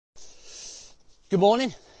Good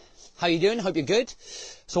morning. How you doing? Hope you're good.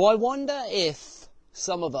 So I wonder if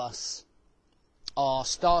some of us are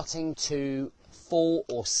starting to fall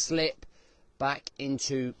or slip back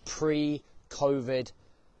into pre-COVID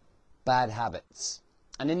bad habits.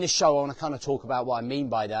 And in this show I want to kind of talk about what I mean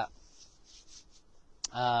by that.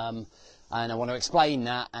 And I want to explain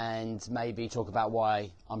that and maybe talk about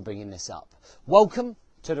why I'm bringing this up. Welcome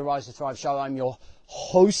to the Rise to Thrive show. I'm your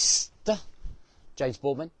host, James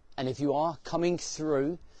Boardman. And if you are coming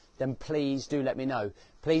through, then please do let me know.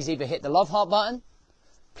 Please either hit the love heart button,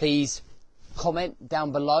 please comment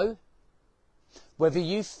down below whether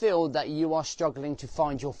you feel that you are struggling to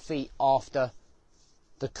find your feet after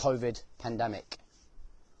the COVID pandemic.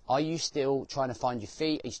 Are you still trying to find your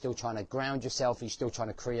feet? Are you still trying to ground yourself? Are you still trying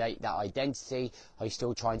to create that identity? Are you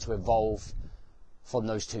still trying to evolve from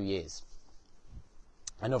those 2 years?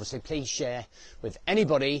 And obviously, please share with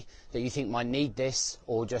anybody that you think might need this,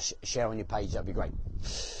 or just share on your page. That'd be great.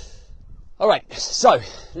 All right, so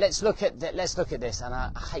let's look at this. And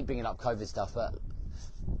I hate bringing up COVID stuff, but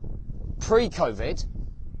pre-COVID,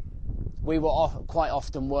 we were quite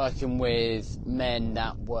often working with men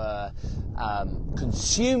that were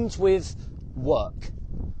consumed with work,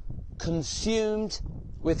 consumed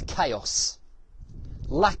with chaos,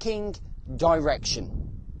 lacking direction,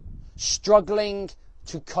 struggling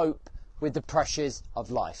to cope with the pressures of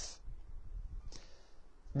life.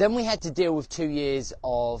 Then we had to deal with 2 years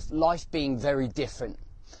of life being very different.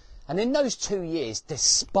 And in those 2 years,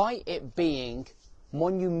 despite it being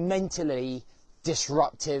monumentally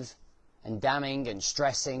disruptive and damning and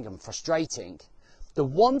stressing and frustrating, the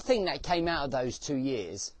one thing that came out of those 2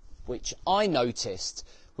 years, which I noticed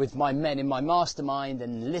with my men in my mastermind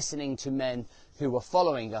and listening to men who were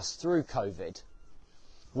following us through COVID,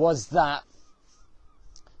 was that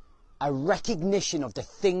a recognition of the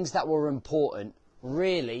things that were important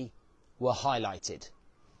really were highlighted.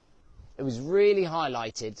 It was really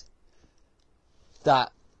highlighted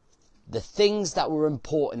that the things that were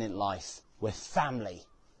important in life were family,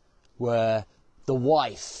 were the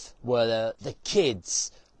wife, were the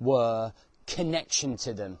kids, were connection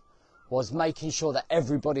to them, was making sure that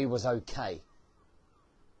everybody was okay.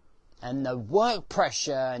 And the work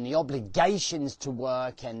pressure and the obligations to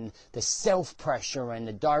work and the self-pressure and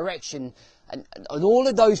the direction and all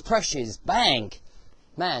of those pressures, bang,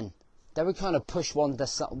 man, they were kind of pushed one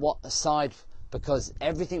aside because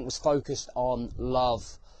everything was focused on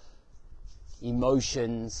love,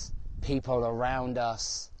 emotions, people around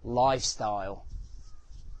us, lifestyle.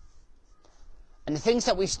 And the things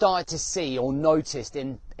that we started to see or noticed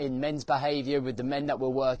in men's behaviour with the men that we're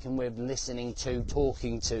working with, listening to,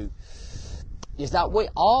 talking to, is that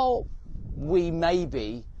we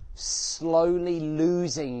maybe slowly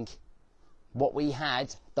losing what we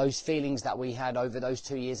had, those feelings that we had over those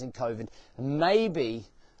 2 years in COVID. And maybe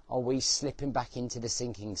are we slipping back into the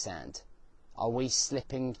sinking sand? Are we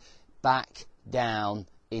slipping back down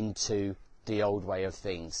into the old way of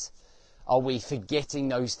things? Are we forgetting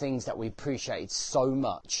those things that we appreciated so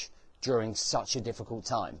much during such a difficult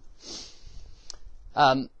time?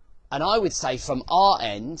 And I would say from our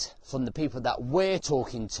end, from the people that we're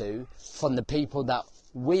talking to, from the people that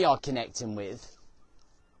we are connecting with,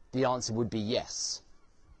 the answer would be yes.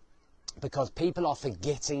 Because people are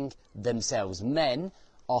forgetting themselves. Men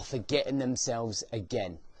are forgetting themselves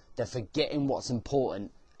again. They're forgetting what's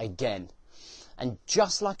important again. And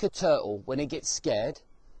just like a turtle, when it gets scared,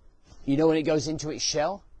 you know, when it goes into its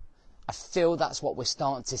shell, I feel that's what we're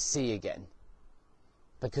starting to see again.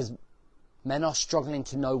 Because men are struggling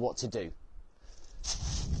to know what to do.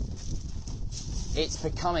 It's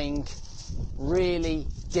becoming really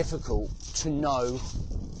difficult to know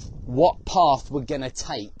what path we're going to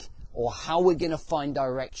take, or how we're going to find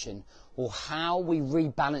direction, or how we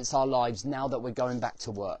rebalance our lives now that we're going back to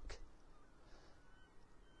work.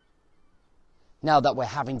 Now that we're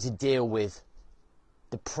having to deal with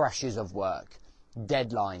the pressures of work,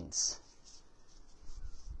 deadlines,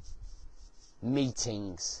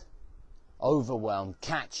 meetings, overwhelm,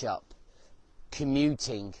 catch up,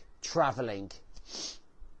 commuting, travelling.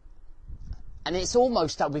 And it's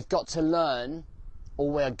almost that we've got to learn,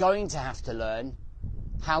 or we're going to have to learn,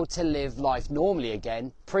 how to live life normally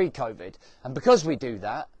again, pre-COVID. And because we do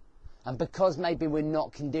that, and because maybe we're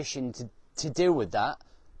not conditioned to deal with that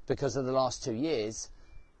because of the last 2 years,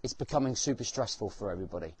 it's becoming super stressful for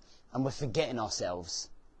everybody. And we're forgetting ourselves.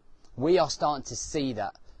 We are starting to see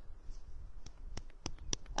that.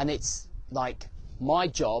 And it's like, my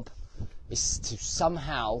job is to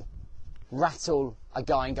somehow rattle a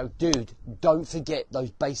guy and go, dude, don't forget those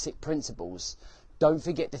basic principles. Don't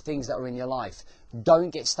forget the things that are in your life. Don't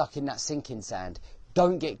get stuck in that sinking sand.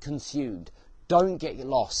 Don't get consumed. Don't get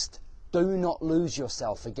lost. Do not lose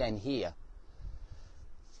yourself again here.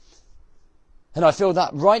 And I feel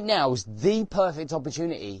that right now is the perfect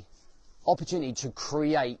opportunity to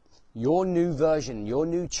create your new version, your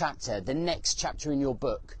new chapter, the next chapter in your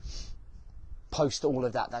book, post all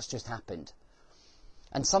of that's just happened.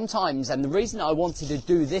 And sometimes, and the reason I wanted to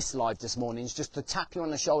do this live this morning is just to tap you on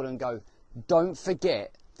the shoulder and go, don't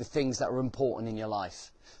forget the things that are important in your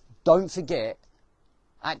life. Don't forget,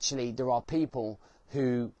 actually, there are people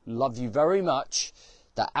who love you very much,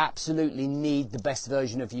 that absolutely need the best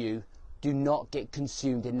version of you. Do not get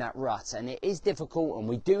consumed in that rut. And it is difficult, and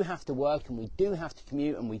we do have to work, and we do have to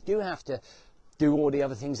commute, and we do have to do all the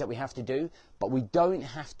other things that we have to do, but we don't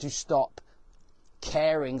have to stop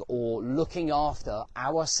caring or looking after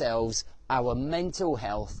ourselves, our mental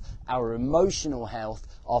health, our emotional health,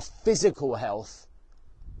 our physical health,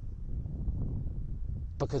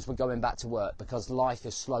 because we're going back to work, because life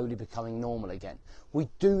is slowly becoming normal again. We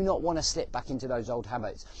do not want to slip back into those old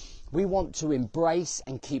habits. We want to embrace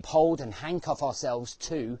and keep hold and handcuff ourselves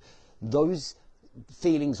to those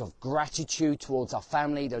feelings of gratitude towards our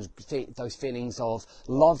family, those feelings of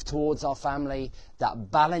love towards our family,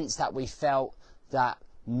 that balance that we felt, that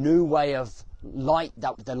new way of light,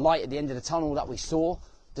 that the light at the end of the tunnel that we saw.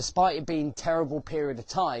 Despite it being a terrible period of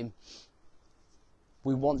time,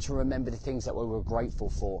 we want to remember the things that we were grateful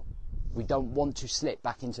for. We don't want to slip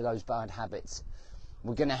back into those bad habits.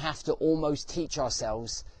 We're going to have to almost teach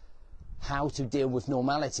ourselves how to deal with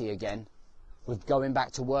normality again, with going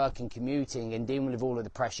back to work and commuting and dealing with all of the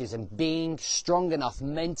pressures and being strong enough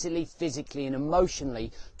mentally, physically and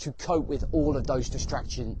emotionally to cope with all of those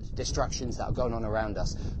distractions that are going on around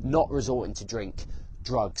us. Not resorting to drink,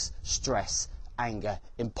 drugs, stress, anger,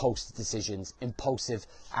 impulsive decisions, impulsive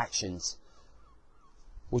actions.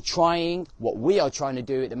 What we are trying to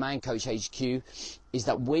do at the Man Coach HQ is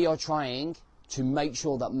that we are trying to make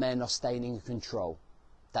sure that men are staying in control,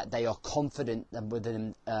 that they are confident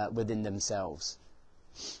within themselves,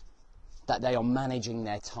 that they are managing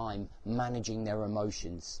their time, managing their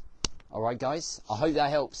emotions. All right, guys, I hope that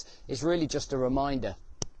helps. It's really just a reminder.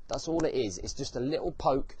 That's all it is. It's just a little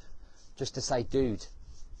poke just to say, dude,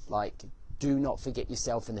 like, do not forget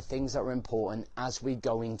yourself and the things that are important as we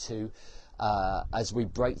go into as we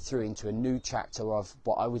break through into a new chapter of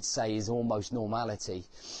what I would say is almost normality.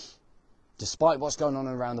 Despite what's going on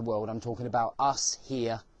around the world, I'm talking about us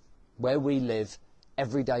here, where we live,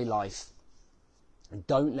 everyday life. And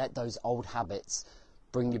don't let those old habits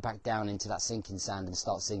bring you back down into that sinking sand and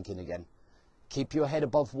start sinking again. Keep your head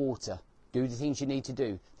above water. Do the things you need to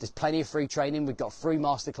do. There's plenty of free training. We've got a free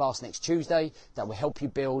masterclass next Tuesday that will help you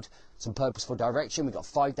build some purposeful direction. We've got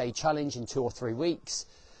a 5-day challenge in 2 or 3 weeks.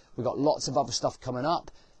 We've got lots of other stuff coming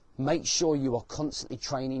up. Make sure you are constantly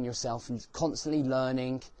training yourself and constantly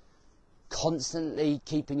learning, constantly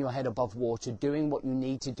keeping your head above water, doing what you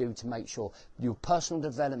need to do to make sure your personal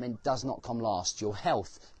development does not come last. Your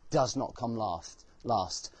health does not come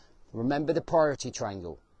last. Remember the priority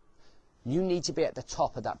triangle. You need to be at the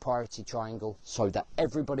top of that priority triangle so that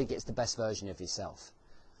everybody gets the best version of yourself.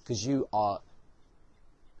 Because you are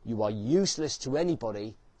useless to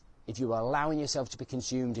anybody if you are allowing yourself to be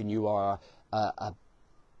consumed and you are a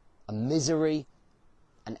misery,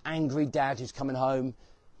 an angry dad who's coming home,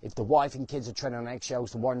 if the wife and kids are treading on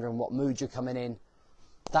eggshells and wondering what mood you're coming in.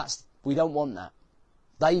 We don't want that.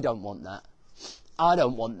 They don't want that. I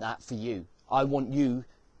don't want that for you. I want you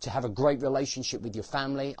to have a great relationship with your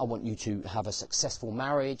family. I want you to have a successful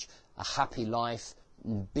marriage, a happy life,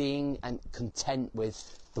 being and content with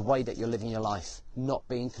the way that you're living your life, not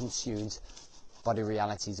being consumed by the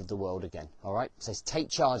realities of the world again. All right? So take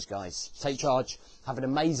charge, guys. Take charge. Have an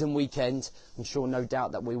amazing weekend. I'm sure, no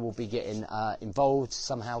doubt, that we will be getting involved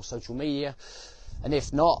somehow, social media. And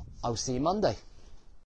if not, I'll see you Monday.